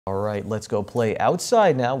All right, let's go play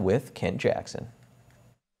outside now with Kent Jackson.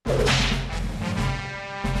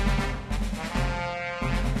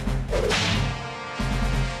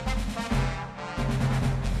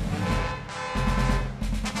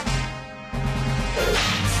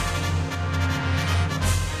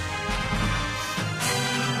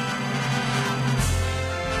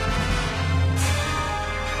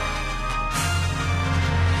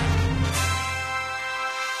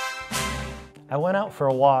 I went out for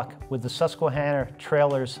a walk with the Susquehanna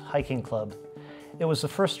Trailers Hiking Club. It was the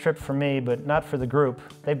first trip for me, but not for the group.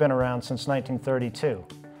 They've been around since 1932.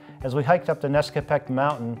 As we hiked up the Nescopec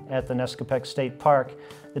Mountain at the Nescopec State Park,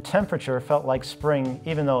 the temperature felt like spring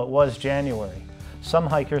even though it was January. Some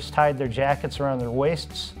hikers tied their jackets around their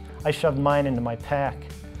waists. I shoved mine into my pack.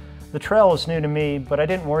 The trail was new to me, but I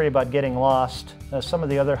didn't worry about getting lost. Some of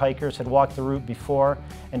the other hikers had walked the route before,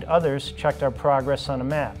 and others checked our progress on a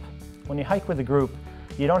map. When you hike with a group,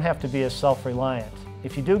 you don't have to be as self-reliant.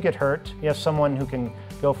 If you do get hurt, you have someone who can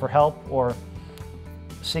go for help or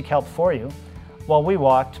seek help for you. While we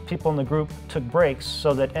walked, people in the group took breaks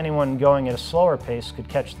so that anyone going at a slower pace could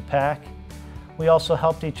catch the pack. We also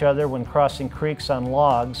helped each other when crossing creeks on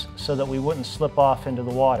logs so that we wouldn't slip off into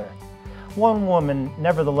the water. One woman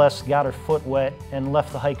nevertheless got her foot wet and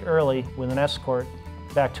left the hike early with an escort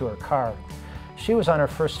back to her car. She was on her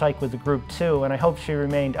first hike with the group too, and I hope she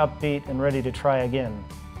remained upbeat and ready to try again.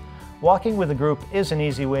 Walking with a group is an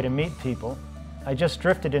easy way to meet people. I just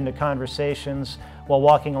drifted into conversations while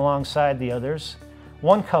walking alongside the others.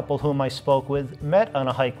 One couple whom I spoke with met on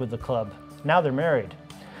a hike with the club. Now they're married.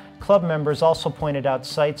 Club members also pointed out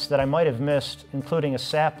sights that I might have missed, including a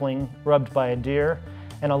sapling rubbed by a deer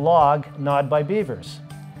and a log gnawed by beavers.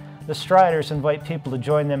 The Striders invite people to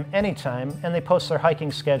join them anytime, and they post their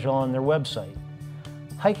hiking schedule on their website.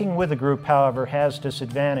 Hiking with a group, however, has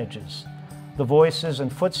disadvantages. The voices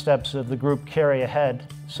and footsteps of the group carry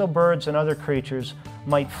ahead, so birds and other creatures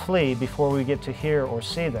might flee before we get to hear or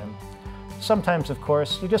see them. Sometimes, of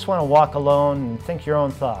course, you just want to walk alone and think your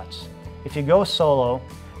own thoughts. If you go solo,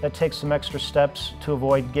 that takes some extra steps to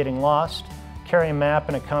avoid getting lost. Carry a map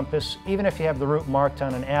and a compass, even if you have the route marked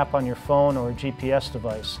on an app on your phone or a GPS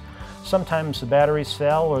device. Sometimes the batteries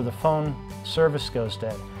fail or the phone service goes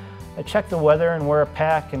dead. Check the weather and wear a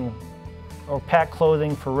pack or pack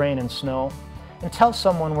clothing for rain and snow. And tell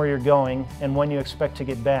someone where you're going and when you expect to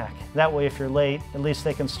get back. That way, if you're late, at least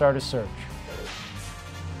they can start a search.